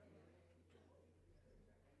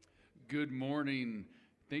Good morning.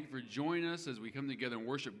 Thank you for joining us as we come together and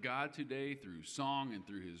worship God today through song and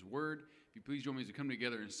through His Word. If you please join me as we come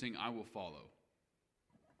together and sing, I Will Follow.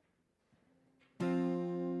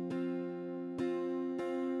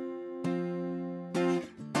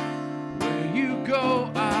 Where you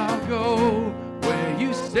go, I'll go. Where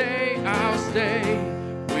you stay, I'll stay.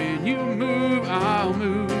 When you move, I'll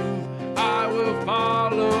move. I will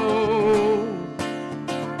follow.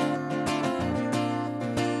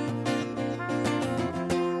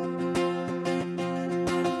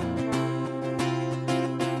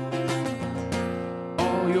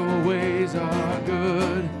 All your ways are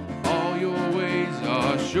good. All your ways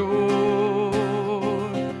are sure.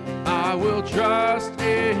 I will trust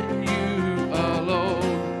in you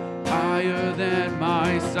alone. Higher than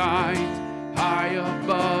my sight, high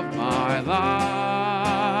above my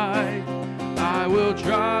life. I will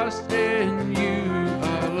trust in you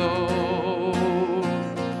alone.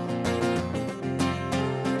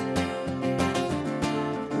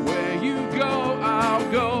 Where you go, I'll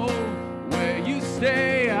go. Where you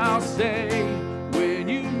stay, I'll stay. When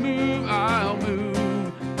you move, I'll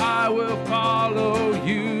move. I will follow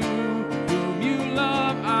you. Whom you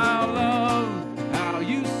love, I'll love. How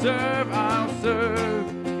you serve, I'll serve.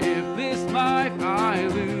 If this life I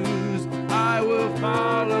lose, I will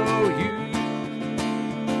follow you.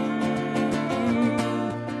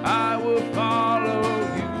 I will follow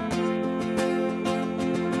you.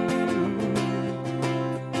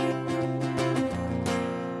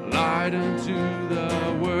 Light unto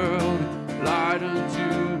the world, light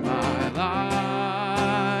unto my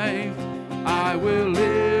life. I will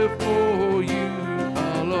live for you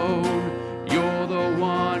alone. You're the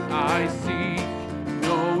one I seek,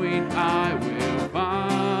 knowing I will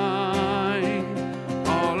find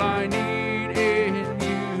all I need in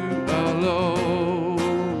you alone.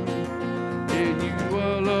 In you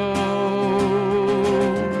alone.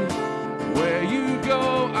 Where you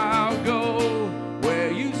go, I'll go.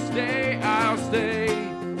 Where you stay, I'll stay.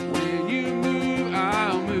 When you move,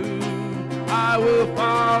 I'll move. I will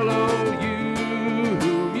follow you.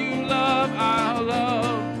 Whom you love, I'll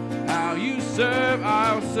love. How you serve,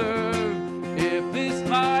 I'll serve. If this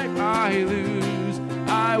life I lose,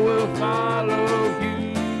 I will follow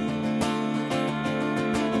you.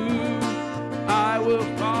 I will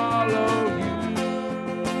follow you.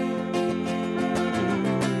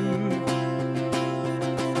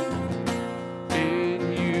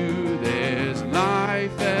 In you there's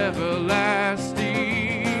life everlasting.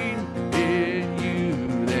 In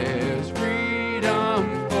you there's freedom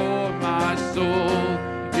for my soul.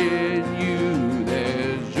 In you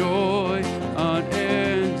there's joy,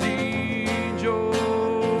 unending joy.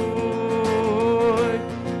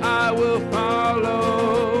 I will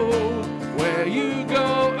follow. Where you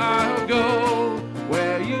go, I'll go.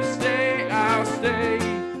 Where you stay, I'll stay.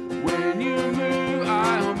 When you move,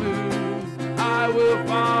 I'll move. I will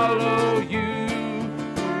follow you.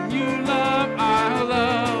 Whom you love, I'll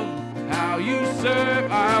love. How you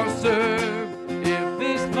serve, I'll serve. If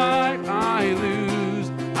this life I lose,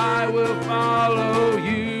 I will follow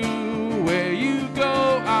you. Where you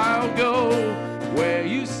go, I'll go. Where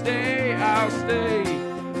you stay, I'll stay.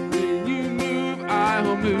 When you move,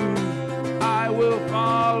 I'll move. I will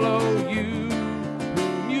follow you.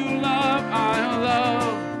 Whom you love, I'll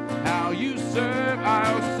love. How you serve,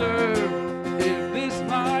 I'll serve. If this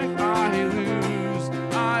life I lose,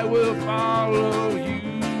 I will follow you.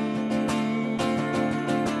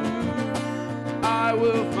 I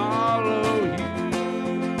will follow you.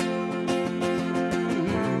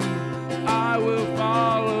 I will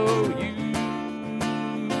follow you.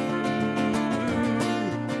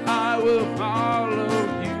 I will follow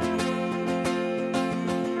you.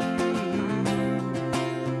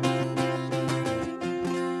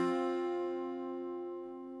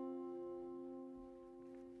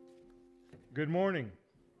 Good morning.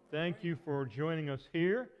 Thank you for joining us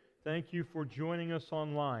here. Thank you for joining us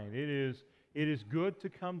online. It is good to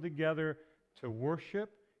come together to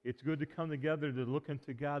worship. It's good to come together to look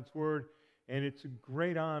into God's Word. And it's a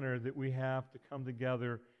great honor that we have to come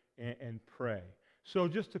together and pray. So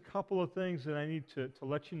just a couple of things that I need to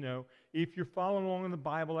let you know. If you're following along in the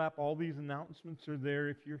Bible app, all these announcements are there.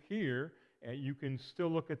 If you're here, you can still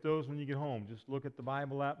look at those when you get home. Just look at the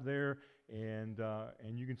Bible app there, and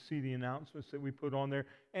you can see the announcements that we put on there,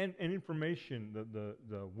 and information,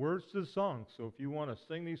 the words to the songs. So if you want to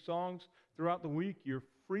sing these songs throughout the week, you're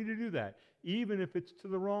free to do that, even if it's to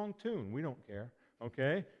the wrong tune. We don't care,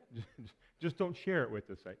 okay? Just don't share it with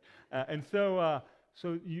us. Right?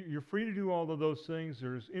 So you're free to do all of those things.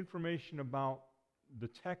 There's information about the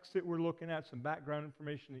text that we're looking at, some background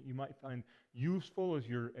information that you might find useful as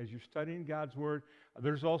you're studying God's Word.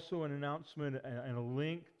 There's also an announcement and a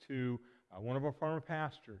link to one of our former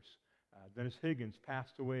pastors. Dennis Higgins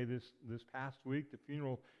passed away this past week. The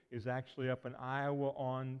funeral is actually up in Iowa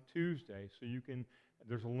on Tuesday, so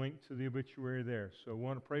there's a link to the obituary there. So I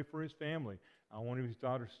want to pray for his family. One of his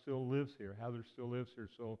daughters still lives here. Heather still lives here,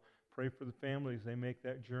 so pray for the family as they make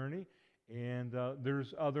that journey. And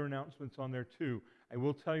there's other announcements on there too. I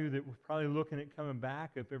will tell you that we're probably looking at coming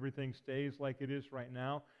back, if everything stays like it is right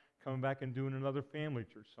now, coming back and doing another family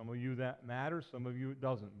church. Some of you that matters, some of you it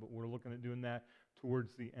doesn't, but we're looking at doing that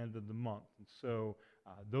towards the end of the month. And so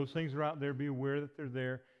those things are out there. Be aware that they're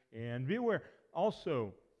there. And be aware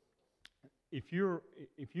also, if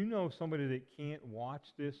you know somebody that can't watch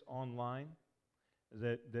this online,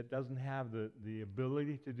 that doesn't have the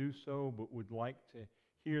ability to do so but would like to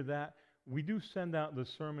hear that, we do send out the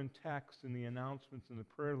sermon text and the announcements and the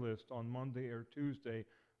prayer list on Monday or Tuesday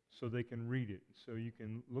so they can read it. So you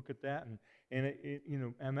can look at that, and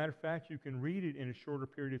as a matter of fact, you can read it in a shorter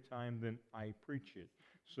period of time than I preach it.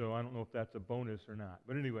 So I don't know if that's a bonus or not.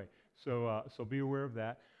 But anyway, so be aware of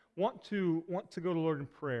that. Want to go to the Lord in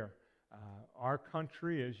prayer. Our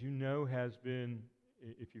country, as you know, has been,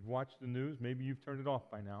 if you've watched the news, maybe you've turned it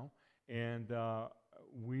off by now, and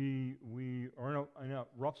we are in a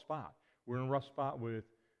rough spot. We're in a rough spot with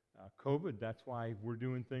COVID. That's why we're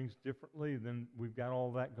doing things differently. Then we've got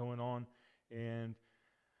all that going on. And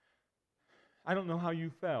I don't know how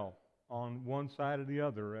you felt on one side or the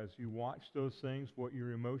other as you watched those things, what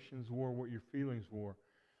your emotions were, what your feelings were.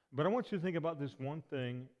 But I want you to think about this one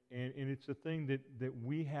thing, and it's a thing that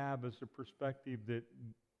we have as a perspective that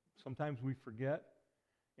sometimes we forget,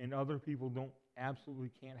 and other people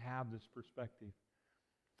absolutely can't have this perspective.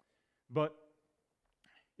 But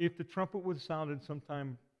if the trumpet was sounded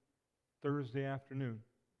sometime Thursday afternoon,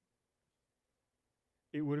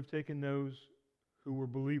 it would have taken those who were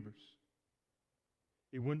believers.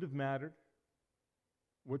 It wouldn't have mattered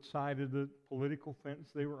what side of the political fence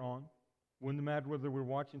they were on. Wouldn't have mattered whether they were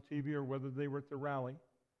watching TV or whether they were at the rally.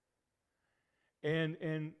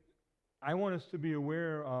 And I want us to be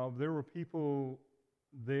aware of there were people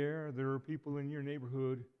there are people in your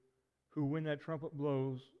neighborhood who, when that trumpet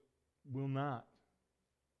blows, will not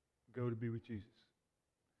go to be with Jesus.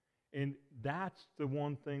 And that's the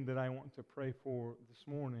one thing that I want to pray for this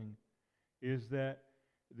morning, is that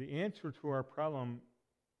the answer to our problem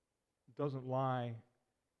doesn't lie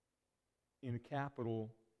in a capital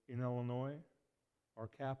in Illinois or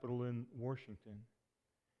capital in Washington.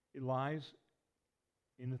 It lies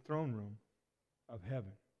in the throne room of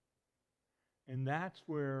heaven. And that's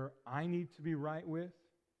where I need to be right with,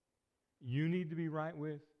 you need to be right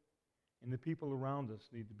with, and the people around us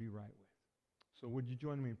need to be right with. So would you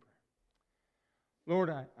join me in prayer? Lord,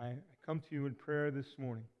 I come to you in prayer this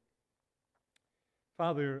morning.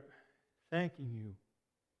 Father, thanking you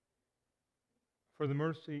for the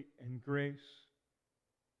mercy and grace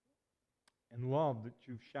and love that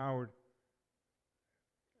you've showered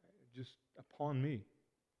just upon me.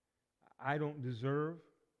 I don't deserve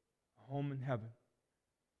a home in heaven.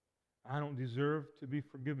 I don't deserve to be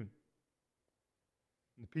forgiven.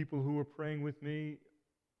 The people who are praying with me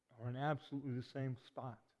are in absolutely the same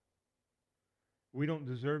spot. We don't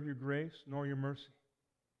deserve your grace nor your mercy.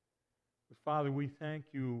 But Father, we thank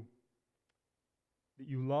you that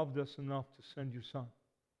you loved us enough to send your Son.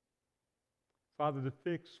 Father, to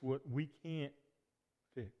fix what we can't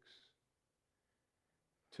fix.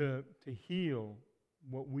 To heal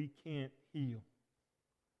what we can't heal.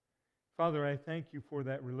 Father, I thank you for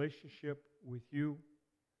that relationship with you.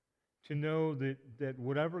 To know that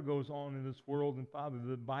whatever goes on in this world, and Father,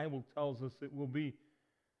 the Bible tells us it will be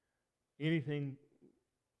anything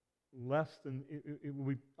less than, it will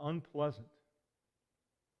be unpleasant,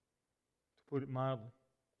 to put it mildly.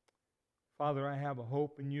 Father, I have a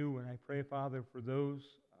hope in you, and I pray, Father, for those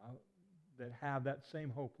that have that same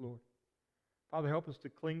hope, Lord. Father, help us to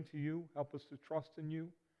cling to you. Help us to trust in you.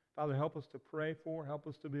 Father, help us to pray for. Help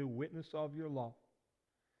us to be a witness of your love.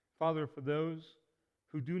 Father, for those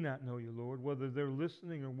who do not know you, Lord, whether they're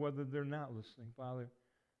listening or whether they're not listening, Father,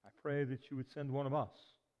 I pray that you would send one of us,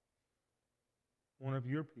 one of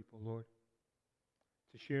your people, Lord,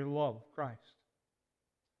 to share the love of Christ,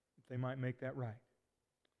 that they might make that right.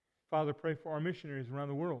 Father, pray for our missionaries around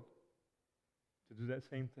the world to do that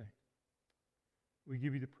same thing. We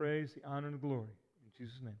give you the praise, the honor, and the glory. In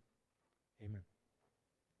Jesus' name, amen.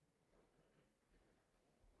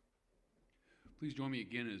 Please join me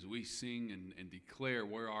again as we sing and declare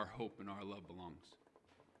where our hope and our love belongs.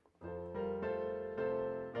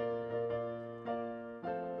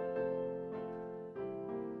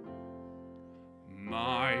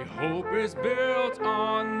 hope is built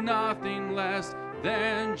on nothing less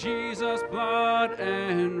than Jesus' blood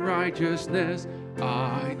and righteousness.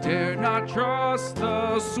 I dare not trust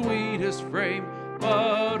the sweetest frame,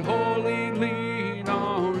 but wholly lean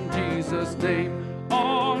on Jesus' name.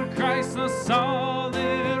 On Christ the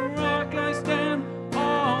solid rock I stand,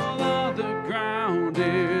 all other ground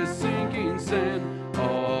is sinking sand.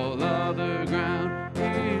 All other ground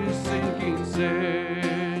is sinking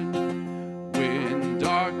sand. When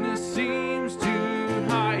darkness seems to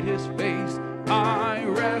hide his face, I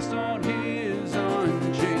rest on his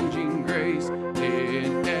unchanging grace.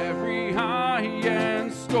 In every high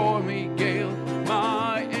and stormy gale,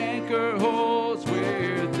 my anchor holds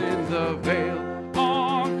within the veil.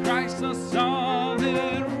 On Christ the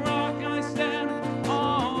solid rock I stand,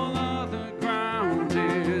 all other ground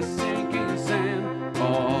is sinking sand.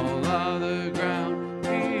 All other ground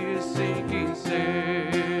is sinking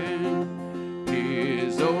sand.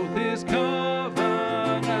 His oath, his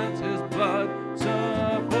covenant, his blood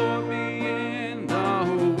support me in the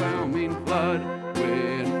whelming flood.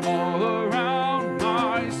 When all around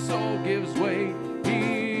my soul gives way,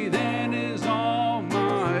 he then is all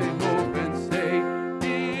my hope and stay.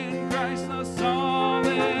 In Christ the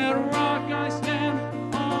solid rock I stand,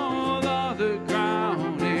 all other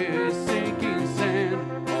ground is sinking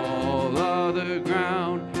sand. All other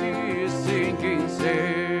ground is sinking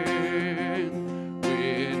sand.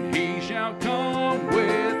 When he shall come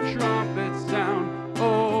with trumpet sound,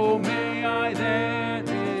 oh, may I then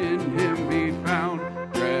in him be found,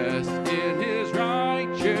 dressed in his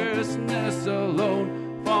righteousness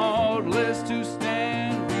alone, faultless to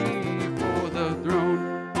stand before the throne.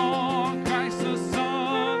 On Christ the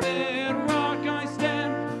solid rock I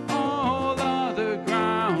stand, all other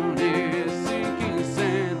ground is sinking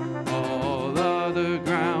sand. All other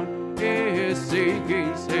ground is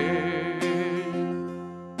sinking sand.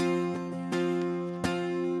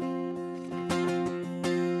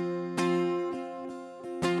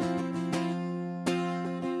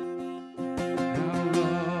 How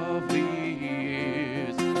lovely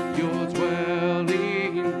is your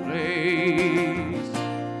dwelling place,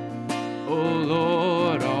 O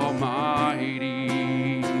Lord Almighty.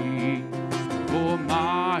 For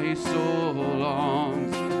my soul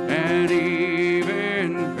longs and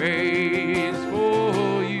even prays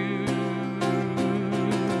for you.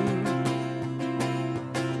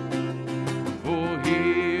 For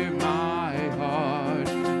here my heart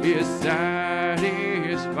is satisfied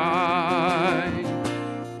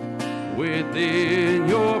within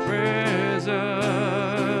your presence.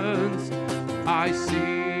 I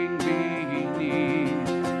sing beneath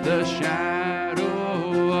the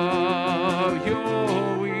shadow of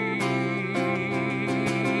your wings.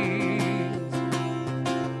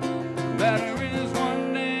 Better is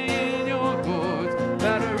one day in your courts,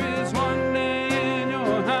 better is one day in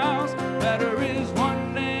your house, better is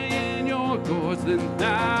one day in your courts than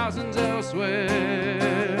thousands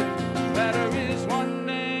elsewhere. Better is one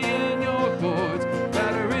day in your courts,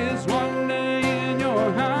 better is one day in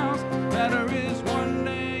your house, better is one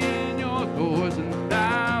day in your courts than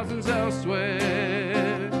thousands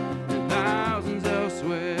elsewhere, than thousands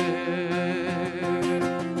elsewhere.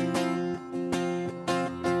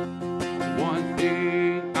 One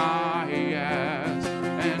thing I ask,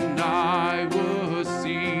 and I will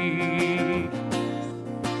seek,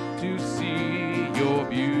 to see your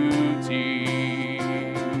beauty,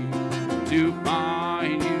 to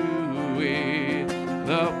find you in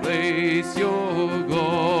the place your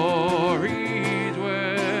glory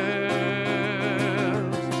dwells.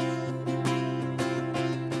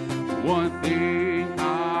 One thing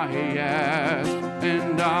I ask,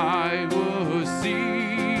 and I will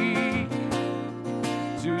seek,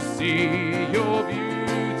 to see your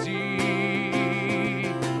beauty,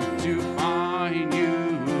 to find you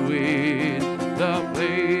in the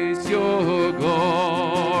place your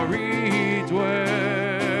glory dwells.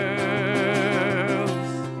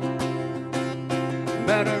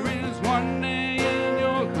 Better is one day in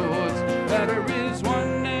your courts, better is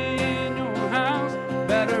one day in your house,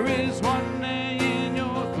 better is one day in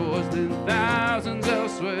your courts than thousands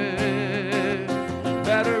elsewhere.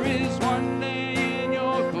 Better is one day in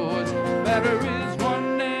your courts, better is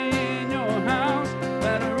one day in your house,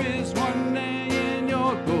 better is one day in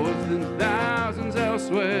your courts than thousands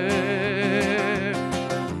elsewhere.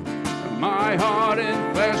 My heart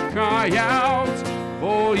and flesh cry out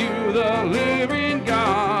for you, the living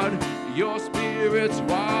God. Your spirit's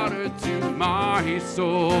water to my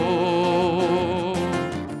soul.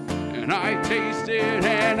 And I tasted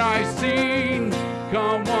and I seen,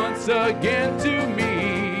 come once again to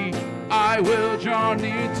me. I will draw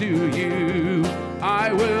near to you.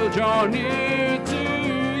 I will draw near to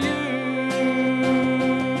you.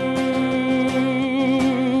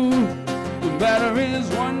 Better is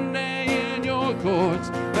one day in your courts,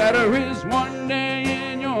 better is one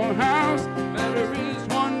day in your house, better is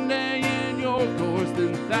one day in your courts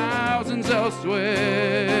than thousands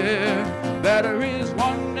elsewhere. Better is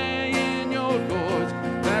one day in your courts,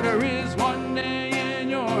 better is one day in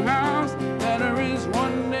your house, better is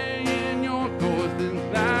one day in your courts than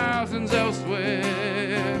thousands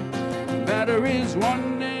elsewhere. Better is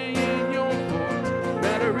one day in your courts,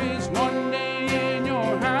 better is one day in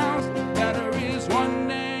your house, better is one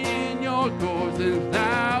day in your courts than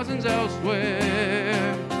thousands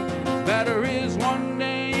elsewhere. Better is one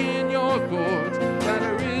day in your courts,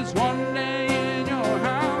 better is one day in your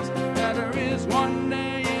house, better is one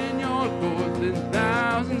day in your courts than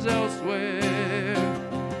thousands elsewhere,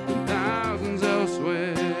 than thousands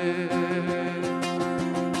elsewhere.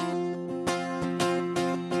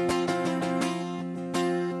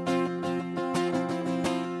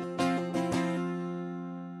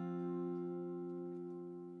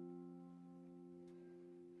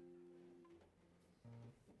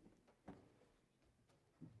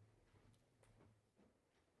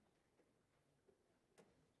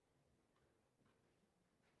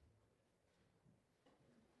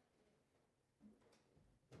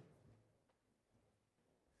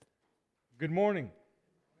 Good morning.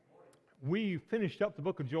 We finished up the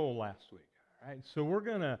book of Joel last week. All right, so we're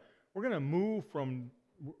gonna move from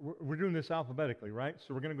we're doing this alphabetically, right?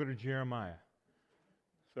 So we're gonna go to Jeremiah.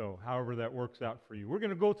 So however that works out for you, we're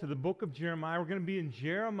gonna go to the book of Jeremiah. We're gonna be in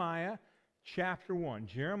Jeremiah chapter 1.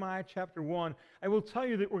 Jeremiah chapter 1. I will tell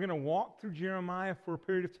you that we're gonna walk through Jeremiah for a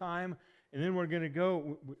period of time, and then we're gonna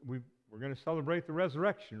go. We're gonna celebrate the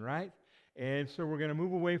resurrection, right? And so we're going to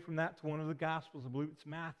move away from that to one of the Gospels. I believe it's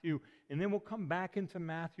Matthew. And then we'll come back into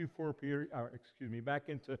Matthew for a period, back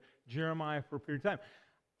into Jeremiah for a period of time.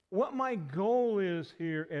 What my goal is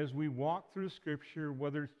here as we walk through Scripture,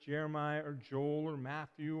 whether it's Jeremiah or Joel or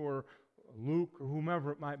Matthew or Luke or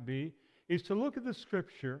whomever it might be, is to look at the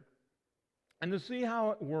Scripture and to see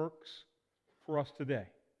how it works for us today.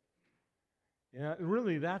 Yeah,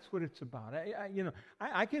 really, that's what it's about.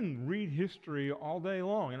 I can read history all day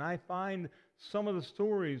long, and I find some of the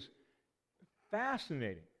stories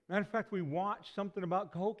fascinating. Matter of fact, we watched something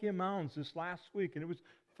about Cahokia Mountains this last week, and it was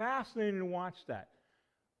fascinating to watch that.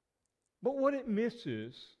 But what it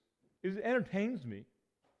misses is it entertains me.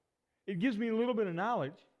 It gives me a little bit of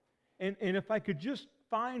knowledge, and if I could just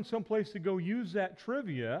find some place to go use that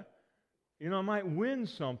trivia, I might win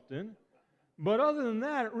something. But other than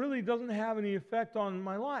that, it really doesn't have any effect on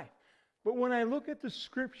my life. But when I look at the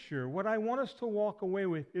Scripture, what I want us to walk away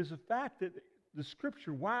with is the fact that the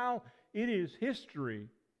Scripture, while it is history,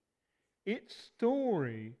 its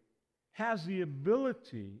story has the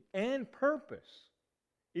ability and purpose.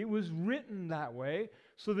 It was written that way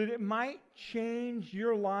so that it might change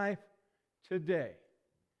your life today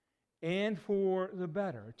and for the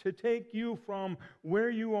better, to take you from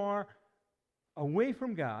where you are away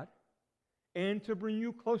from God and to bring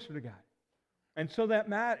you closer to God. And so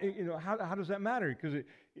that how does that matter? Because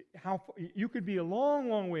you could be a long,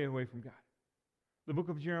 long way away from God. The book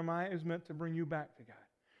of Jeremiah is meant to bring you back to God.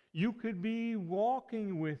 You could be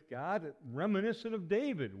walking with God, reminiscent of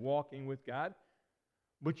David walking with God,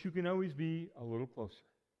 but you can always be a little closer.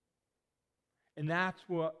 And that's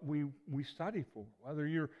what we study for. Whether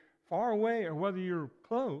you're far away or whether you're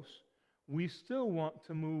close, we still want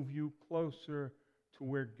to move you closer to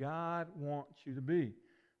where God wants you to be.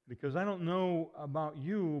 Because I don't know about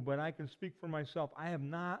you, but I can speak for myself. I have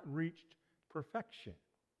not reached perfection.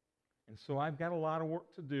 And so I've got a lot of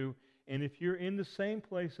work to do. And if you're in the same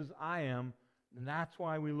place as I am, then that's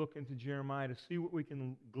why we look into Jeremiah, to see what we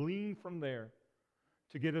can glean from there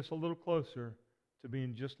to get us a little closer to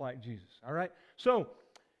being just like Jesus. All right? So,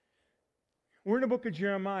 we're in the book of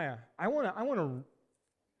Jeremiah. I want to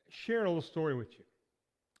share a little story with you.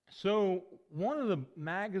 So one of the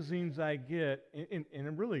magazines I get,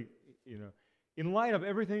 and really, in light of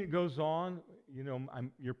everything that goes on,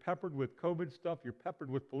 you're peppered with COVID stuff, you're peppered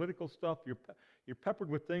with political stuff, you're peppered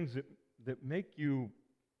with things that make you,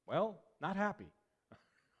 not happy.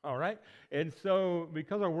 All right? And so,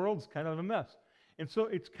 because our world's kind of a mess. And so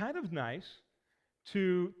it's kind of nice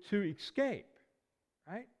to escape,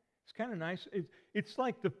 right? It's kind of nice. It's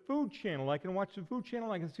like the Food Channel. I can watch the Food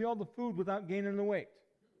Channel, I can see all the food without gaining the weight.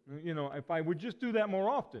 If I would just do that more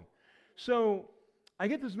often. So I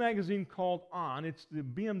get this magazine called On. It's the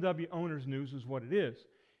BMW Owner's News is what it is.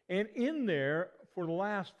 And in there, for the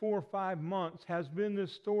last 4 or 5 months, has been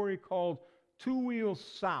this story called Two Wheels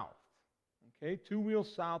South. Okay, Two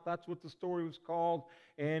Wheels South, that's what the story was called,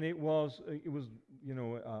 and it was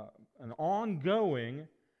an ongoing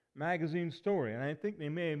magazine story, and I think they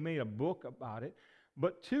may have made a book about it.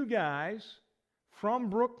 But two guys from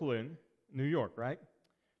Brooklyn, New York, right?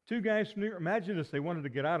 Two guys from New York. Imagine this, they wanted to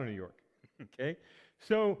get out of New York. Okay?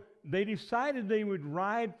 So they decided they would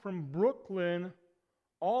ride from Brooklyn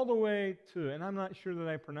all the way to, and I'm not sure that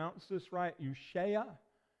I pronounced this right, Ushuaia,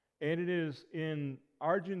 and it is in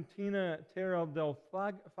Argentina, Tierra del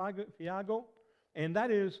Fuego, and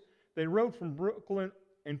that is, they rode from Brooklyn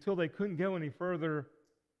until they couldn't go any further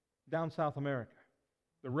down South America.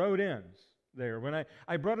 The road ends there. When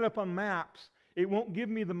I brought it up on maps, it won't give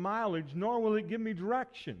me the mileage, nor will it give me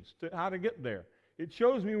directions to how to get there. It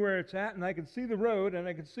shows me where it's at, and I can see the road, and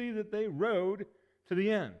I can see that they rode to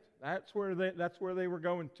the end. That's where they were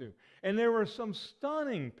going to. And there were some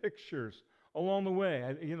stunning pictures along the way.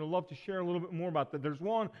 I'd love to share a little bit more about that. There's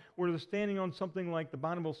one where they're standing on something like the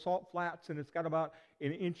Bonneville Salt Flats, and it's got about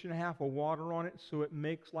 1.5 inches of water on it, so it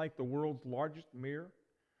makes like the world's largest mirror.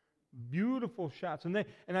 Beautiful shots. And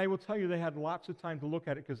I will tell you, they had lots of time to look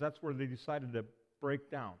at it because that's where they decided to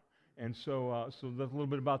break down. And so that's a little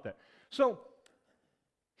bit about that. So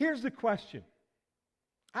here's the question.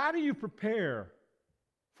 How do you prepare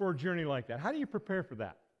for a journey like that? How do you prepare for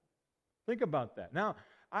that? Think about that. Now,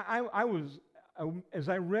 as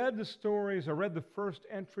I read the stories, I read the first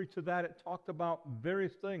entry to that, it talked about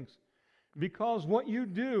various things. Because what you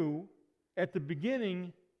do at the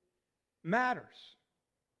beginning matters.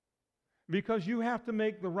 Because you have to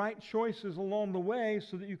make the right choices along the way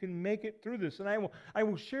so that you can make it through this. And I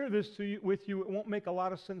will share this with you. It won't make a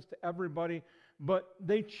lot of sense to everybody, but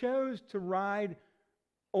they chose to ride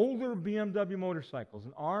older BMW motorcycles,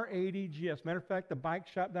 an R80 GS. Matter of fact, the bike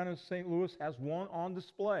shop down in St. Louis has one on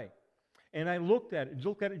display. And I looked at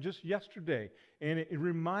it just yesterday, and it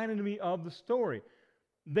reminded me of the story.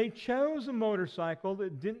 They chose a motorcycle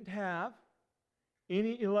that didn't have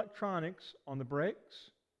any electronics on the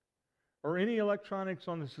brakes, or any electronics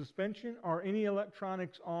on the suspension, or any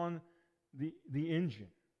electronics on the engine.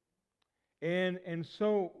 And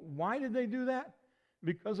so why did they do that?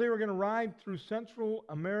 Because they were going to ride through Central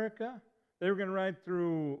America, they were going to ride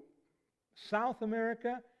through South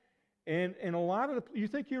America, and a lot of you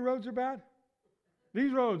think your roads are bad?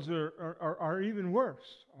 These roads are even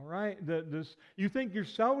worse, all right? You think your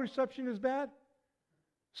cell reception is bad?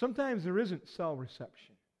 Sometimes there isn't cell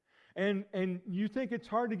reception. And you think it's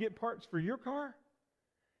hard to get parts for your car?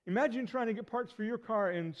 Imagine trying to get parts for your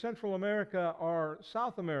car in Central America or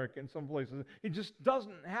South America in some places. It just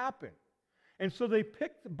doesn't happen. And so they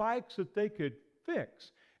picked the bikes that they could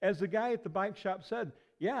fix. As the guy at the bike shop said,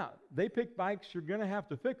 yeah, they pick bikes you're going to have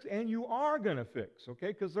to fix, and you are going to fix, okay,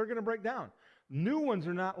 because they're going to break down. New ones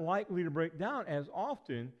are not likely to break down as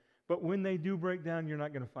often, but when they do break down, you're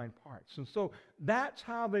not going to find parts. And so that's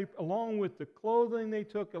how they, along with the clothing they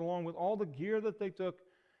took, along with all the gear that they took,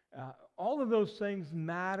 all of those things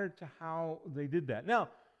mattered to how they did that. Now,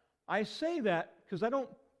 I say that because I don't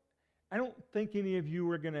think any of you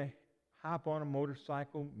are going to hop on a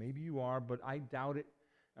motorcycle. Maybe you are, but I doubt it.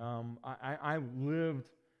 I lived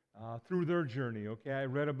through their journey, okay? I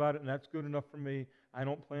read about it, and that's good enough for me. I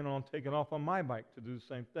don't plan on taking off on my bike to do the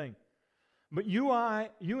same thing. But you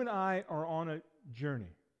and I are on a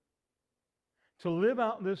journey to live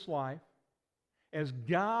out this life as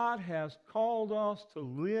God has called us to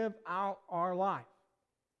live out our life.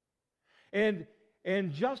 And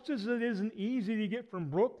just as it isn't easy to get from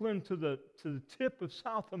Brooklyn to the tip of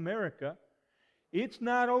South America, it's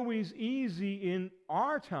not always easy in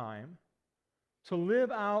our time to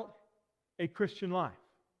live out a Christian life.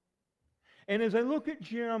 And as I look at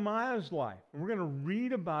Jeremiah's life, and we're going to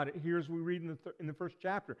read about it here as we read in the first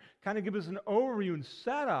chapter, kind of give us an overview and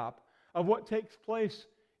setup of what takes place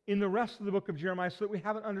in the rest of the book of Jeremiah so that we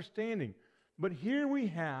have an understanding. But here we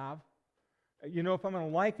have, if I'm going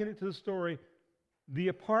to liken it to the story, the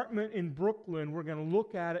apartment in Brooklyn, we're going to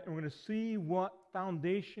look at it and we're going to see what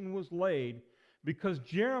foundation was laid because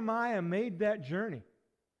Jeremiah made that journey.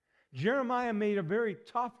 Jeremiah made a very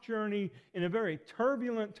tough journey in a very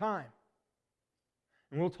turbulent time.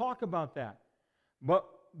 And we'll talk about that. But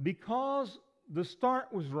because the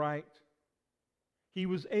start was right, he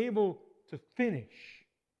was able to finish.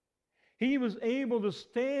 He was able to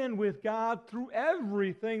stand with God through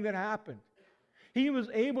everything that happened. He was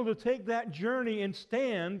able to take that journey and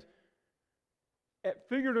stand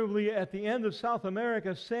figuratively at the end of South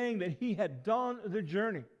America saying that he had done the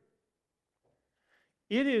journey.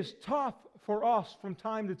 It is tough for us from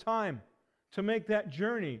time to time to make that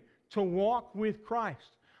journey, to walk with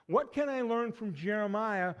Christ. What can I learn from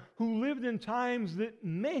Jeremiah, who lived in times that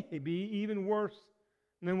may be even worse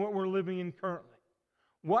than what we're living in currently?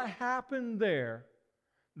 What happened there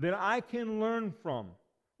that I can learn from?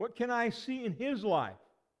 What can I see in his life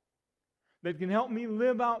that can help me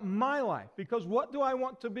live out my life? Because what do I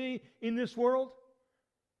want to be in this world?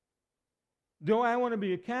 Do I want to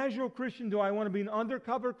be a casual Christian? Do I want to be an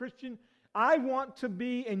undercover Christian? I want to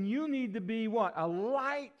be, and you need to be, what? A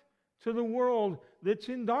light to the world that's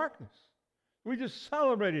in darkness. We just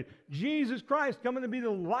celebrated Jesus Christ coming to be the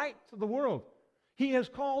light to the world. He has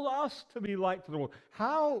called us to be light to the world.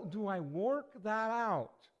 How do I work that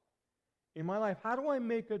out in my life? How do I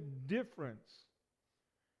make a difference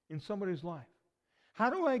in somebody's life? How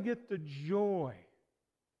do I get the joy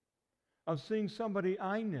of seeing somebody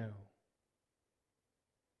I know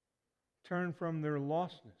turn from their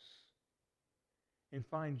lostness and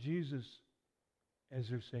find Jesus as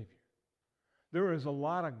their Savior? There is a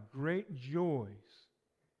lot of great joys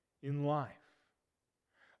in life.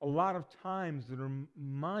 A lot of times that are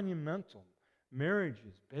monumental.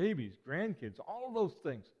 Marriages, babies, grandkids, all of those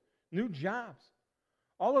things. New jobs.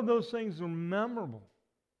 All of those things are memorable.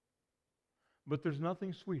 But there's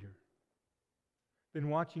nothing sweeter than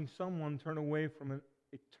watching someone turn away from an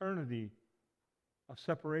eternity of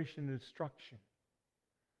separation and destruction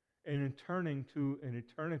and in turning to an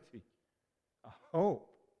eternity, a hope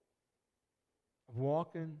of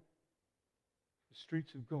walking the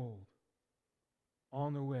streets of gold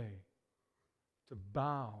on their way to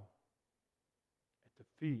bow at the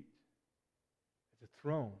feet, at the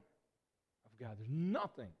throne of God. There's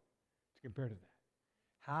nothing to compare to that.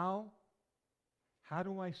 How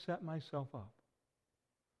do I set myself up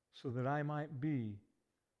so that I might be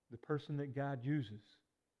the person that God uses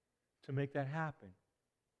to make that happen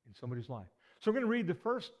in somebody's life? So we're going to read the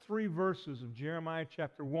first 3 verses of Jeremiah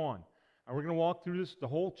chapter 1. And we're going to walk through this, the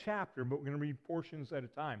whole chapter, but we're going to read portions at a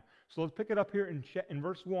time. So let's pick it up here in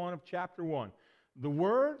verse 1 of chapter 1. The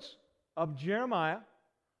words of Jeremiah,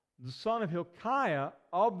 the son of Hilkiah,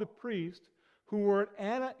 of the priest, who were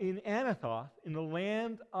in Anathoth, in the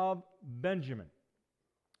land of Benjamin.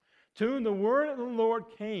 To whom the word of the Lord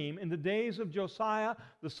came in the days of Josiah,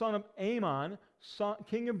 the son of Amon,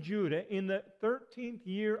 king of Judah, in the 13th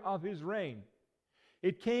year of his reign.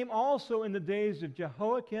 It came also in the days of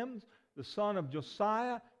Jehoiakim, the son of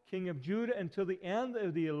Josiah, king of Judah, until the end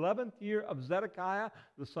of the 11th year of Zedekiah,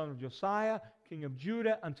 the son of Josiah, king of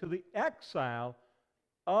Judah, until the exile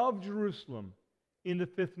of Jerusalem in the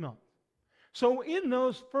 5th month. So in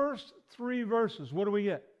those first 3 verses, what do we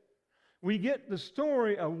get? We get the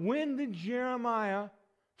story of when did Jeremiah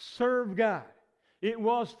serve God. It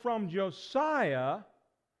was from Josiah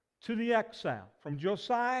to the exile. From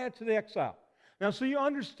Josiah to the exile. Now, so you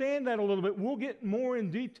understand that a little bit. We'll get more in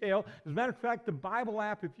detail. As a matter of fact, the Bible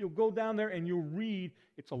app, if you'll go down there and you'll read,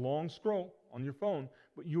 it's a long scroll on your phone,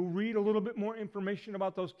 but you'll read a little bit more information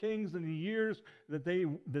about those kings and the years that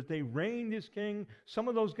they reigned as king. Some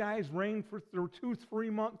of those guys reigned for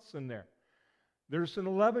 2-3 months in there. There's an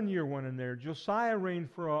 11-year one in there. Josiah reigned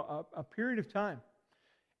for a period of time.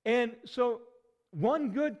 And so, one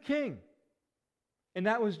good king, and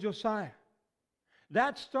that was Josiah.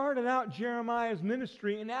 That started out Jeremiah's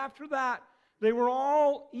ministry, and after that, they were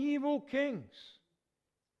all evil kings.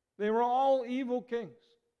 They were all evil kings.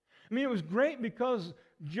 I mean, it was great because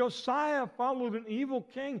Josiah followed an evil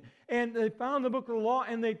king, and they found the book of the law,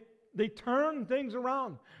 and they turned things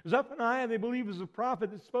around. Zephaniah, they believe, is a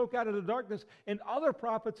prophet that spoke out of the darkness, and other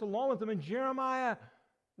prophets along with him, and Jeremiah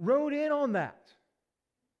rode in on that.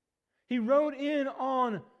 He rode in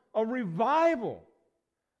on a revival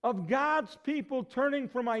of God's people turning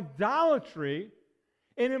from idolatry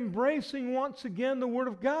and embracing once again the Word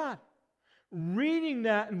of God. Reading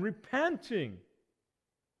that and repenting.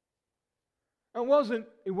 It wasn't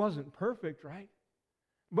perfect, right?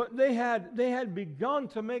 But they had begun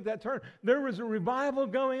to make that turn. There was a revival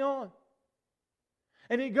going on.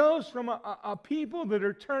 And it goes from a people that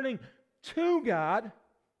are turning to God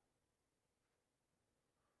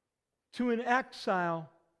to an exile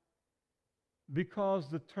because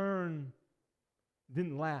the turn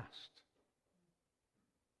didn't last.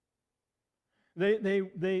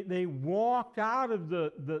 They walked out of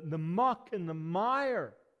the muck and the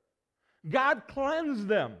mire. God cleansed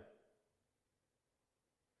them.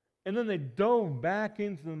 And then they dove back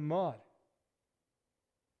into the mud.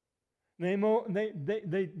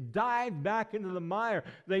 They dived back into the mire.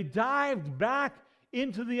 They dived back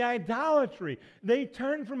into the idolatry. They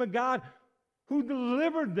turned from a God who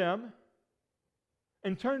delivered them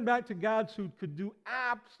and turned back to gods who could do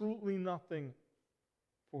absolutely nothing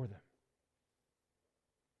for them.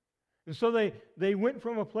 And so they went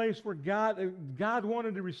from a place where God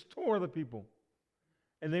wanted to restore the people.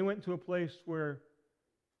 And they went to a place where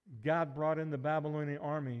God brought in the Babylonian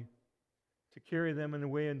army to carry them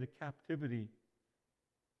away into captivity,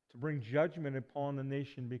 to bring judgment upon the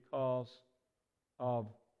nation because of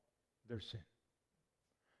their sin.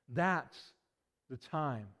 That's the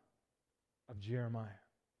time of Jeremiah.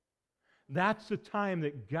 That's the time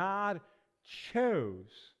that God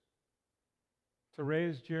chose to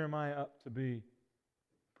raise Jeremiah up to be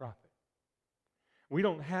a prophet. We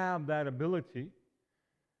don't have that ability,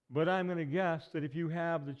 but I'm going to guess that if you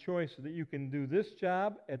have the choice that you can do this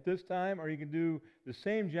job at this time or you can do the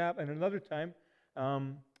same job at another time,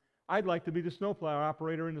 I'd like to be the snowplow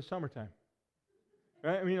operator in the summertime.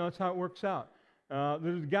 Right? I mean, that's how it works out.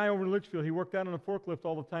 There's a guy over in Litchfield. He worked out on a forklift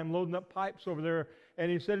all the time, loading up pipes over there.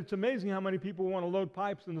 And he said it's amazing how many people want to load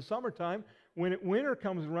pipes in the summertime. When winter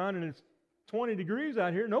comes around and it's 20 degrees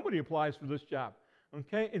out here, nobody applies for this job.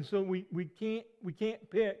 Okay? And so we can't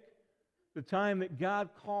pick the time that God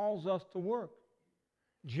calls us to work.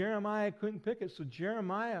 Jeremiah couldn't pick it. So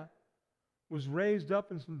Jeremiah was raised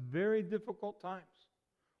up in some very difficult times.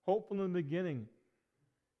 Hopeful in the beginning.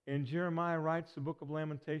 And Jeremiah writes the book of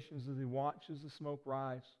Lamentations as he watches the smoke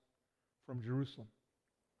rise from Jerusalem.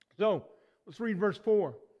 So, let's read verse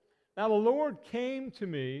 4. Now the Lord came to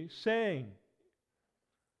me, saying,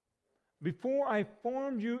 before I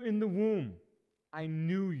formed you in the womb, I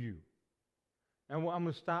knew you. Now I'm going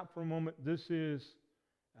to stop for a moment. This is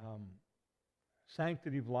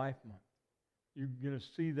Sanctity of Life Month. You're going to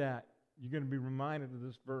see that. You're going to be reminded of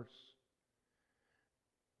this verse.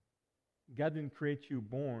 God didn't create you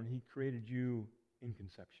born. He created you in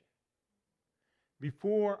conception.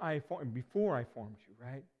 Before I formed you,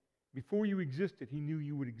 right? Before you existed, He knew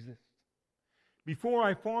you would exist. Before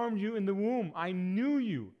I formed you in the womb, I knew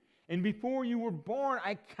you. And before you were born,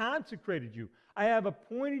 I consecrated you. I have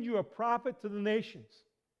appointed you a prophet to the nations.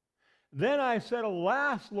 Then I said,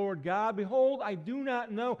 alas, Lord God, behold, I do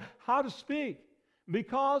not know how to speak,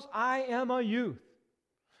 because I am a youth.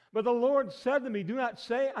 But the Lord said to me, do not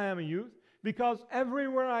say I am a youth, because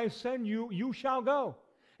everywhere I send you, you shall go.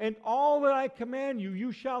 And all that I command you,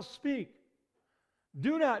 you shall speak.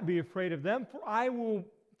 Do not be afraid of them, for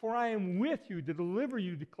I am with you to deliver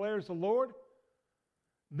you, declares the Lord.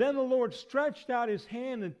 Then the Lord stretched out His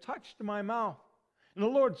hand and touched my mouth. And the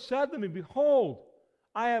Lord said to me, behold,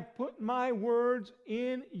 I have put my words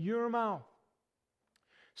in your mouth.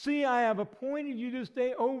 See, I have appointed you to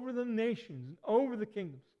stay over the nations and over the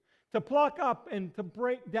kingdoms, to pluck up and to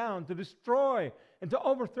break down, to destroy and to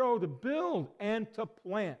overthrow, to build and to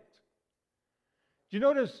plant. Do you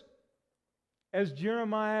notice, as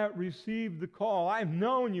Jeremiah received the call, I have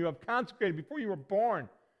known you, I've consecrated before you were born.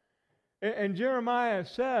 And Jeremiah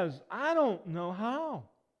says, I don't know how.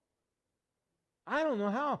 I don't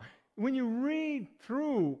know how. When you read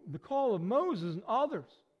through the call of Moses and others,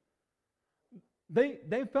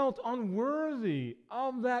 they felt unworthy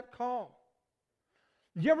of that call.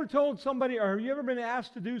 You ever told somebody, or have you ever been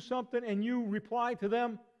asked to do something and you reply to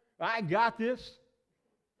them, I got this,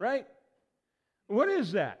 right? What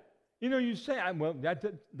is that? You know, you say, well,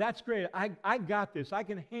 that's great. I got this. I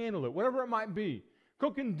can handle it, whatever it might be.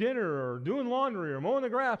 Cooking dinner or doing laundry or mowing the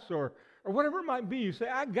grass or whatever it might be. You say,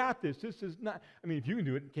 I got this. This is not, I mean, if you can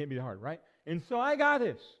do it, it can't be hard, right? And so I got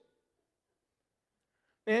this.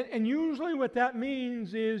 And usually what that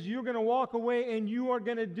means is you're going to walk away and you are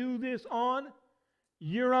going to do this on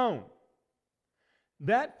your own.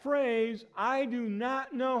 That phrase, I do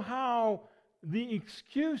not know how, the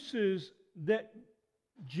excuses that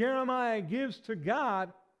Jeremiah gives to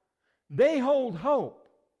God, they hold hope.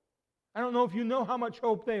 I don't know if you know how much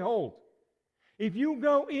hope they hold. If you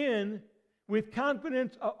go in with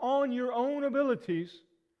confidence on your own abilities,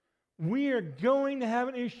 we are going to have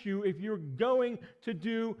an issue if you're going to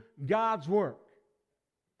do God's work.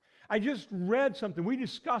 I just read something. We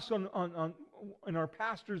discussed in our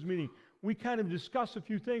pastor's meeting, we kind of discussed a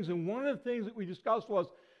few things, and one of the things that we discussed was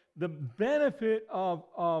the benefit of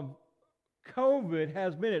COVID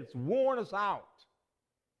has been it's worn us out.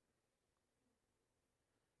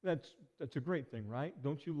 That's a great thing, right?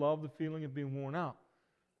 Don't you love the feeling of being worn out?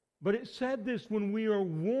 But it said this, when we are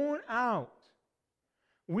worn out,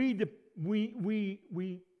 we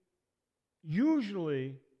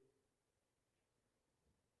usually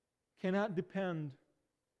cannot depend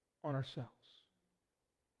on ourselves.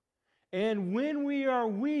 And when we are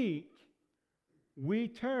weak, we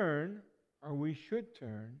turn, or we should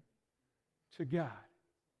turn, to God.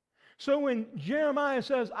 So when Jeremiah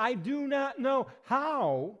says, I do not know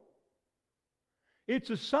how, it's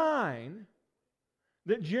a sign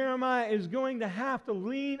that Jeremiah is going to have to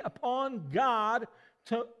lean upon God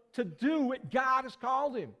to do what God has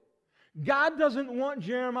called him. God doesn't want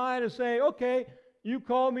Jeremiah to say, okay, you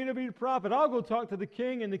called me to be the prophet. I'll go talk to the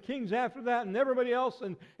king, and the king's after that, and everybody else,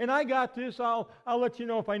 and I got this. I'll let you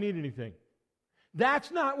know if I need anything.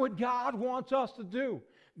 That's not what God wants us to do.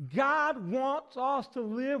 God wants us to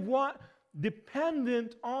live what?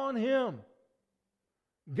 Dependent on Him.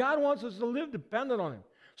 God wants us to live dependent on Him.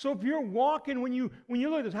 So if you're walking, when you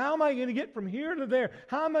look at this, how am I going to get from here to there?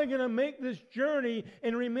 How am I going to make this journey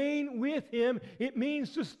and remain with Him? It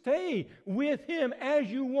means to stay with Him as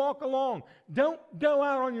you walk along. Don't go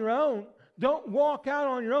out on your own. Don't walk out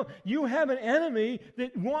on your own. You have an enemy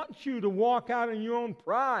that wants you to walk out in your own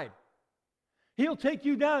pride. He'll take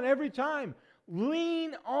you down every time.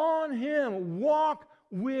 Lean on Him. Walk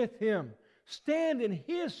with Him. Stand in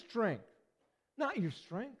His strength, not your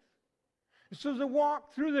strength. So as I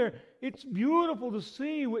walk through there, it's beautiful to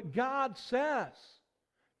see what God says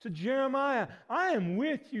to Jeremiah. I am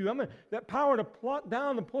with you. That power to pluck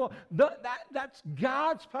down and pull up. That's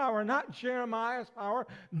God's power, not Jeremiah's power.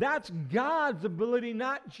 That's God's ability,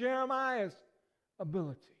 not Jeremiah's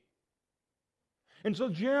ability. And so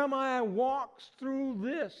Jeremiah walks through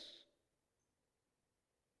this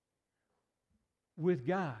with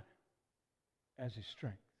God as his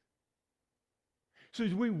strength. So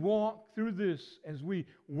as we walk through this, as we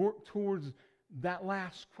work towards that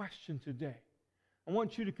last question today, I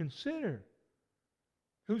want you to consider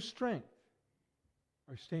whose strength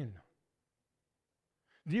are you standing on?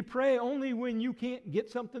 Do you pray only when you can't get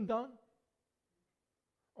something done?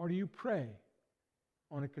 Or do you pray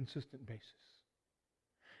on a consistent basis?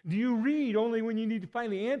 Do you read only when you need to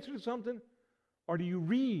find the answer to something? Or do you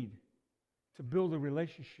read to build a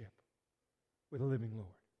relationship with a living Lord?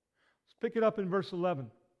 Let's pick it up in verse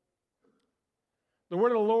 11. The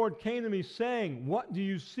word of the Lord came to me saying, "What do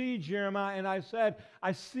you see, Jeremiah?" And I said,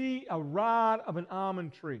 "I see a rod of an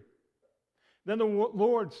almond tree." Then the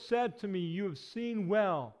Lord said to me, "You have seen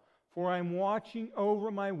well, for I am watching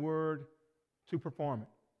over my word to perform it."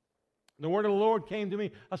 The word of the Lord came to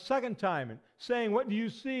me a second time, saying, "What do you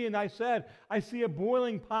see?" And I said, "I see a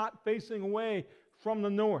boiling pot facing away from the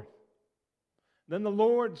north." Then the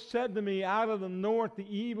Lord said to me, "Out of the north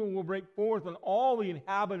the evil will break forth on all the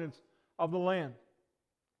inhabitants of the land.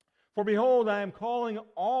 For behold, I am calling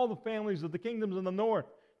all the families of the kingdoms in the north,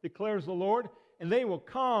 declares the Lord, and they will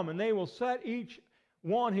come, and they will set each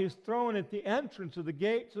one his throne at the entrance of the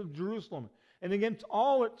gates of Jerusalem, and against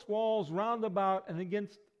all its walls round about, and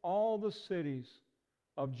against all the cities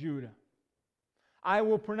of Judah. I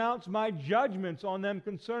will pronounce my judgments on them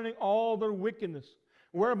concerning all their wickedness,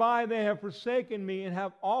 whereby they have forsaken me and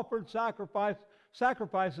have offered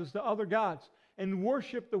sacrifices to other gods, and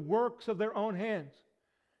worshiped the works of their own hands.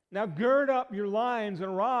 Now gird up your loins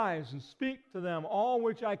and arise and speak to them all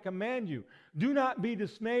which I command you. Do not be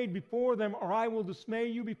dismayed before them, or I will dismay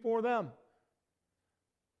you before them.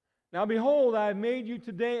 Now behold, I have made you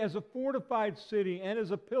today as a fortified city, and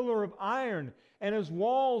as a pillar of iron, and as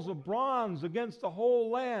walls of bronze against the whole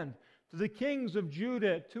land, to the kings of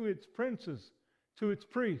Judah, to its princes, to its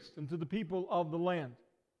priests, and to the people of the land.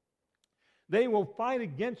 They will fight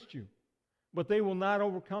against you, but they will not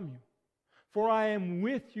overcome you. For I am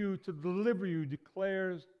with you to deliver you,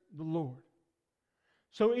 declares the Lord.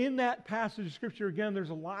 So in that passage of Scripture, again, there's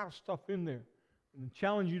a lot of stuff in there. I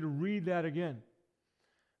challenge you to read that again.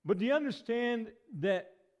 But do you understand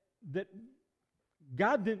that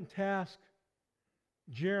God didn't task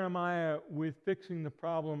Jeremiah with fixing the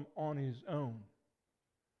problem on his own?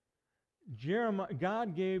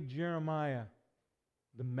 God gave Jeremiah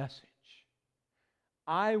the message.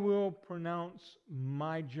 I will pronounce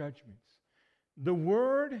my judgments. The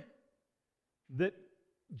word that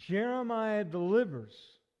Jeremiah delivers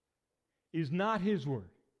is not his word.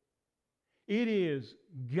 It is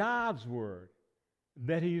God's word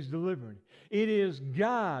that he is delivering. It is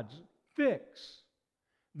God's fix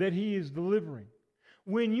that he is delivering.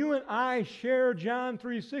 When you and I share John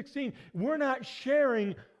 3:16, we're not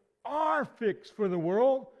sharing our fix for the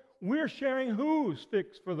world. We're sharing whose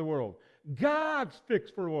fix for the world? God's fix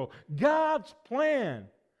for the world. God's plan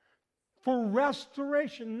for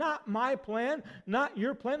restoration. Not my plan, not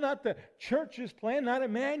your plan, not the church's plan, not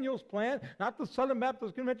Emmanuel's plan, not the Southern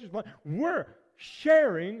Baptist Convention's plan. We're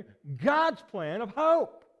sharing God's plan of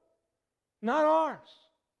hope, not ours.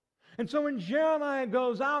 And so when Jeremiah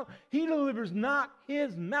goes out, he delivers not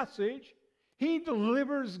his message, he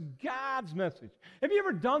delivers God's message. Have you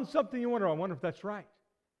ever done something you wonder, I wonder if that's right?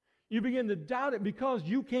 You begin to doubt it because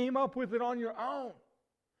you came up with it on your own.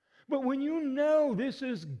 But when you know this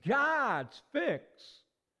is God's fix,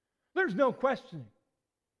 there's no questioning.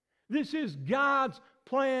 This is God's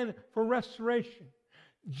plan for restoration.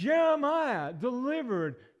 Jeremiah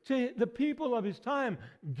delivered to the people of his time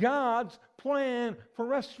God's plan for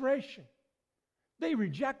restoration. They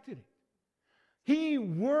rejected it. He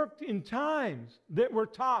worked in times that were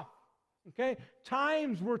tough. Okay?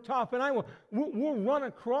 Times were tough. And we'll run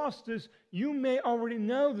across this. You may already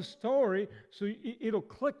know the story, so it'll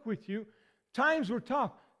click with you. Times were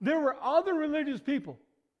tough. There were other religious people.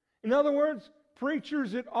 In other words,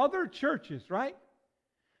 preachers at other churches, right?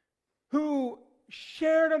 Who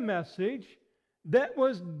shared a message that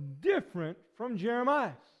was different from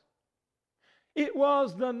Jeremiah's. It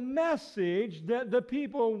was the message that the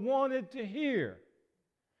people wanted to hear.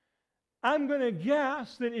 I'm going to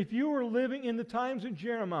guess that if you were living in the times of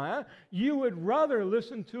Jeremiah, you would rather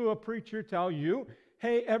listen to a preacher tell you,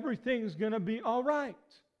 hey, everything's going to be all right.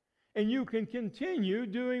 And you can continue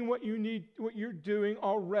doing what you're doing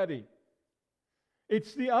already.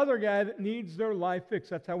 It's the other guy that needs their life fixed.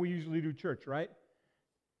 That's how we usually do church, right?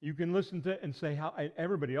 You can listen to it and say how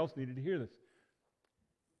everybody else needed to hear this.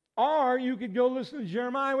 Or you could go listen to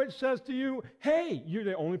Jeremiah, which says to you, hey, you're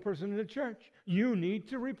the only person in the church. You need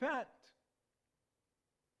to repent.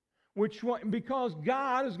 Which one? Because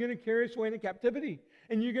God is going to carry us away into captivity.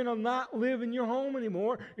 And you're going to not live in your home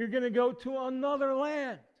anymore. You're going to go to another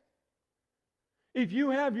land. If you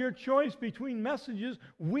have your choice between messages,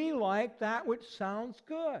 we like that which sounds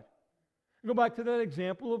good. Go back to that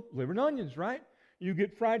example of liver and onions, right? You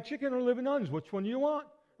get fried chicken or liver and onions. Which one do you want?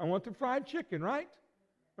 I want the fried chicken, right?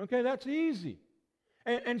 Okay, that's easy.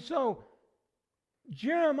 And so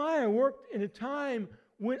Jeremiah worked in a time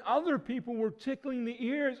when other people were tickling the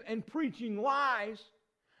ears and preaching lies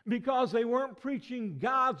because they weren't preaching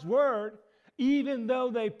God's word, even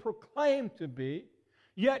though they proclaimed to be.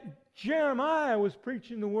 Yet Jeremiah was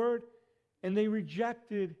preaching the word, and they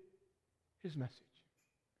rejected his message.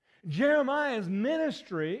 Jeremiah's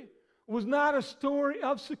ministry was not a story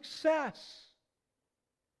of success.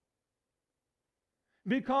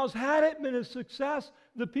 Because had it been a success,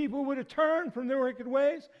 the people would have turned from their wicked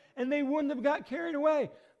ways, and they wouldn't have got carried away.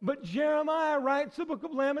 But Jeremiah writes the book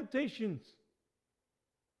of Lamentations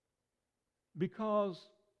because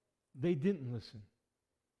they didn't listen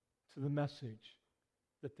to the message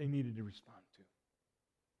that they needed to respond to.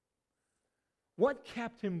 What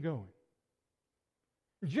kept him going?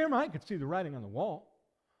 Jeremiah could see the writing on the wall.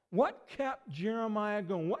 What kept Jeremiah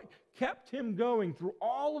going? What kept him going through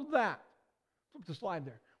all of that? Flip the slide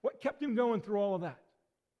there. What kept him going through all of that?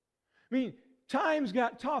 I mean, times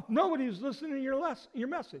got tough. Nobody was listening to your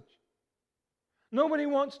message. Nobody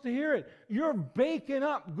wants to hear it. You're baking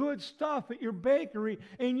up good stuff at your bakery,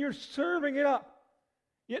 and you're serving it up.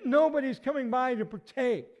 Yet nobody's coming by to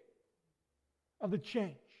partake of the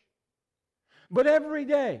change. But every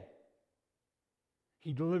day,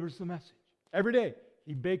 he delivers the message. Every day,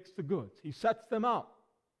 he bakes the goods. He sets them out,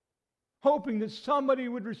 hoping that somebody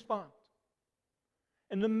would respond.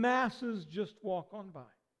 And the masses just walk on by.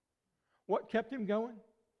 What kept him going?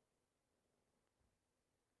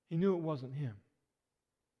 He knew it wasn't him.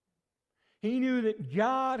 He knew that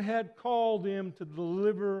God had called him to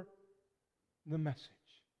deliver the message.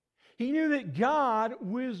 He knew that God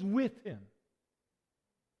was with him.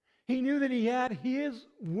 He knew that he had his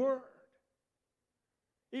word.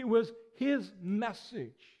 It was his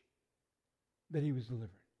message that he was delivering.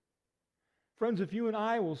 Friends, if you and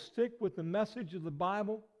I will stick with the message of the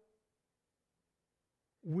Bible,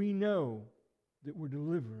 we know that we're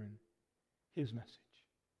delivering his message.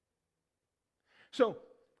 So,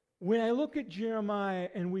 when I look at Jeremiah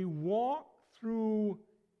and we walk through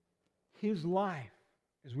his life,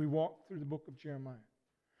 as we walk through the book of Jeremiah,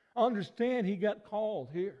 understand he got called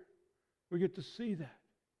here. We get to see that.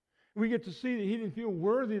 We get to see that he didn't feel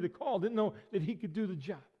worthy of the call, didn't know that he could do the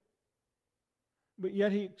job. But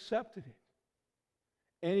yet he accepted it.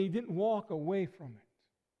 And he didn't walk away from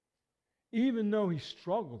it. Even though he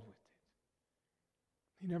struggled with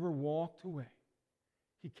it, he never walked away.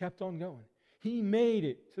 He kept on going. He made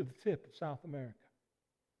it to the tip of South America,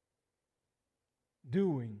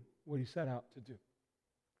 doing what he set out to do.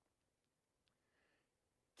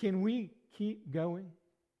 Can we keep going?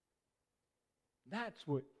 That's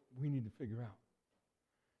what we need to figure out.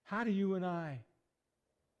 How do you and I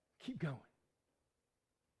keep going?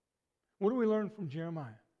 What do we learn from Jeremiah?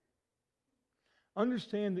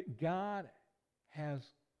 Understand that God has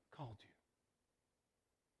called you.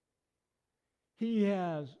 He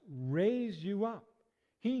has raised you up.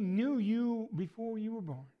 He knew you before you were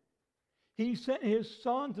born. He sent his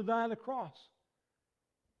son to die on the cross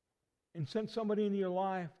and sent somebody into your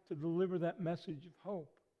life to deliver that message of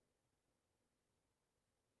hope.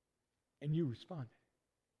 And you responded.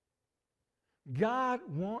 God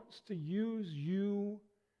wants to use you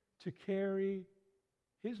to carry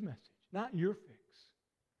His message. Not your fix,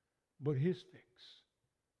 but His fix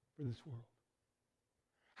for this world.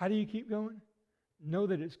 How do you keep going? Know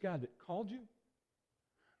that it's God that called you.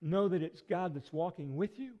 Know that it's God that's walking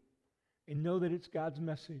with you. And know that it's God's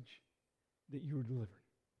message that you are delivering.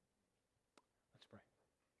 Let's pray.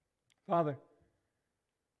 Father,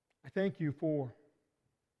 I thank you for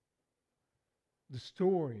the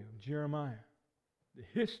story of Jeremiah, the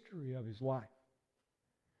history of his life.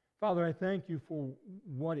 Father, I thank you for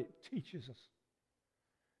what it teaches us.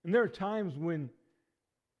 And there are times when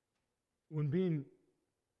being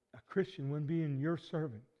a Christian, when being your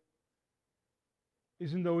servant,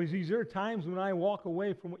 isn't always easy. There are times when I walk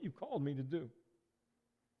away from what you've called me to do.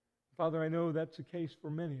 Father, I know that's the case for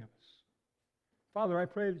many of us. Father, I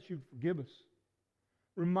pray that you'd forgive us.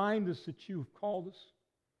 Remind us that you have called us.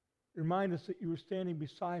 Remind us that you are standing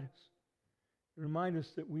beside us. Remind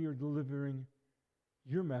us that we are delivering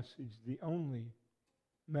your message, the only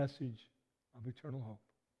message of eternal hope.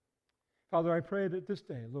 Father, I pray that this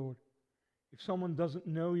day, Lord, if someone doesn't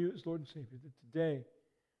know you as Lord and Savior, that today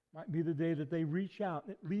might be the day that they reach out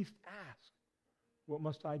and at least ask, what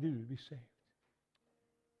must I do to be saved?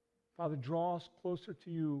 Father, draw us closer to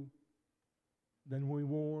you than we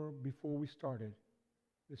were before we started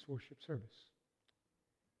this worship service.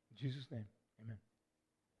 In Jesus' name, amen.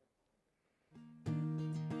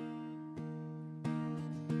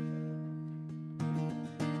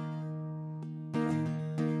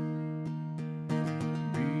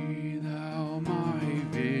 Be thou my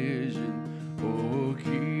vision, O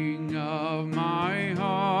King of my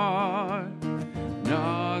heart.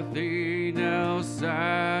 Nothing else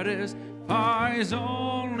satisfies,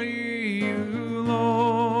 only you,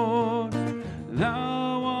 Lord.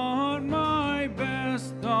 Thou art my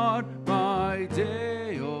best thought by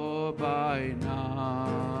day or by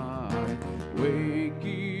night.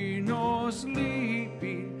 Waking or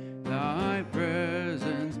sleeping, thy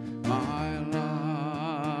presence my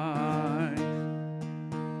life.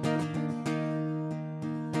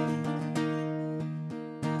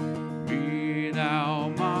 Be thou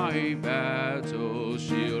my battle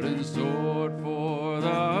shield and sword for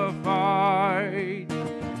the fight.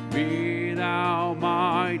 Be thou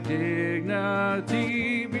my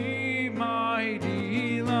dignity, be my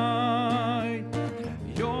delight.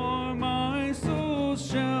 You're my soul's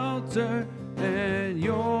shelter, and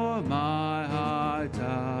you're my high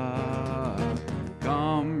tower.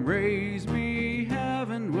 Come raise me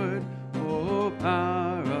heavenward, O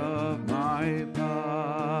power of my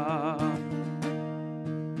path.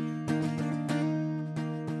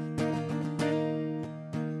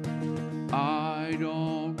 I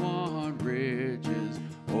don't want riches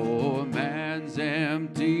or man's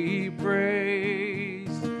empty praise.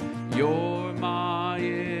 You're my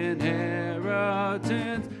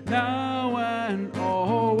inheritance now and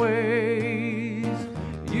always.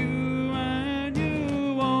 You and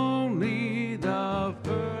you only, the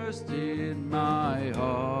first in my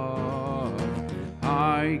heart.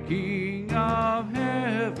 High King of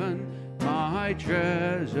heaven, my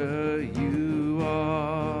treasure you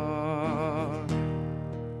are.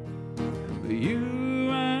 You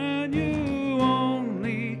and you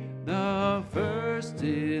only, the first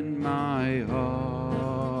in my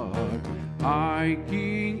heart. High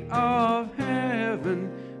King of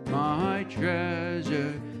heaven, my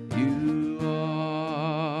treasure you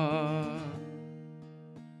are.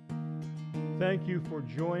 Thank you for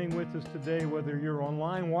joining with us today, whether you're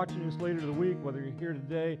online watching us later in the week, whether you're here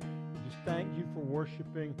today. We just thank you for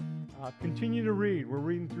worshiping. Continue to read. We're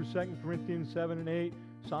reading through 2 Corinthians 7 and 8,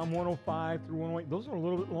 Psalm 105 through 108. Those are a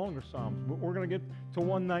little bit longer Psalms, but we're going to get to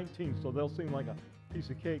 119, so they'll seem like a piece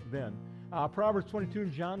of cake then. Proverbs 22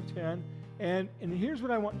 and John 10. And here's what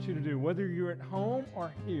I want you to do. Whether you're at home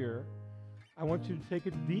or here, I want you to take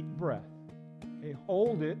a deep breath. Okay,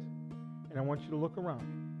 hold it, and I want you to look around.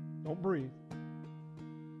 Don't breathe.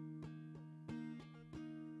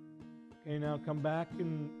 Okay, now come back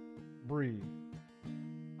and breathe.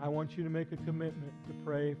 I want you to make a commitment to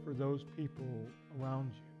pray for those people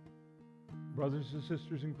around you, brothers and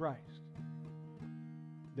sisters in Christ,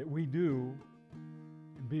 that we do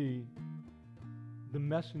and be the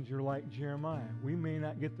messenger like Jeremiah. We may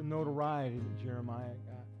not get the notoriety that Jeremiah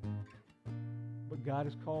got, but God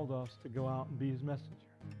has called us to go out and be His messenger.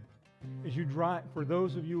 As you drive, for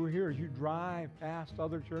those of you who are here, as you drive past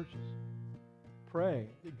other churches, pray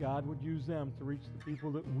that God would use them to reach the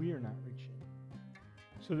people that we are not reaching,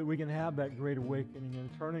 so that we can have that great awakening and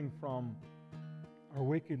turning from our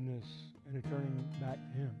wickedness and turning back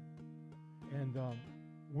to Him. And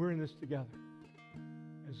we're in this together.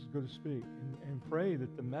 as is going to speak, and pray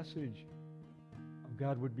that the message of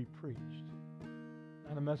God would be preached,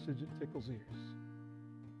 not a message that tickles ears.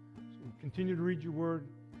 So continue to read your word,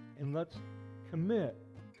 and let's commit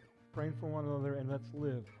praying for one another, and let's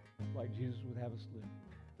live like Jesus would have us live.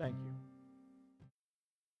 Thank you.